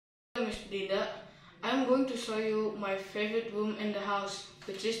Miss Linda. I'm going to show you my favorite room in the house,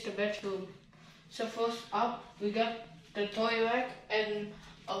 which is the bedroom. So first up, we got the toy rack and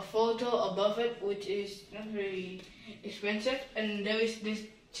a photo above it, which is not very expensive. And there is this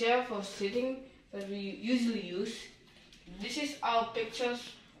chair for sitting that we usually use. This is our pictures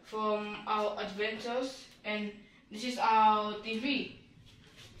from our adventures, and this is our TV.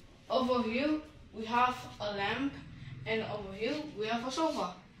 Over here we have a lamp, and over here we have a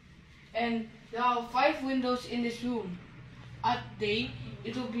sofa. And there are 5 windows in this room. At day,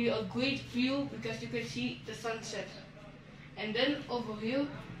 it will be a great view because you can see the sunset. And then over here,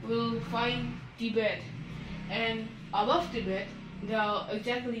 we'll find the bed. And above the bed, there are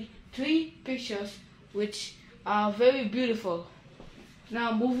exactly 3 pictures which are very beautiful.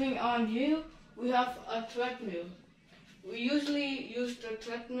 Now moving on here, we have a treadmill. We usually use the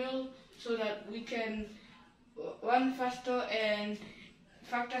treadmill so that we can run faster and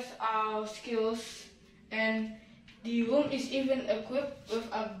practice our skills, and the room is even equipped with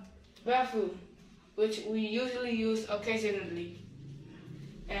a bathroom, which we usually use occasionally.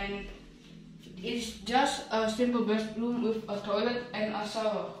 And it's just a simple bedroom with a toilet and a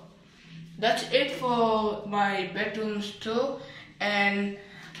shower. That's it for my bedrooms too, and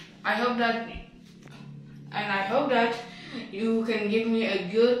I hope that you can give me a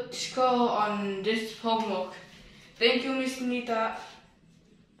good score on this homework. Thank you, Miss Nita.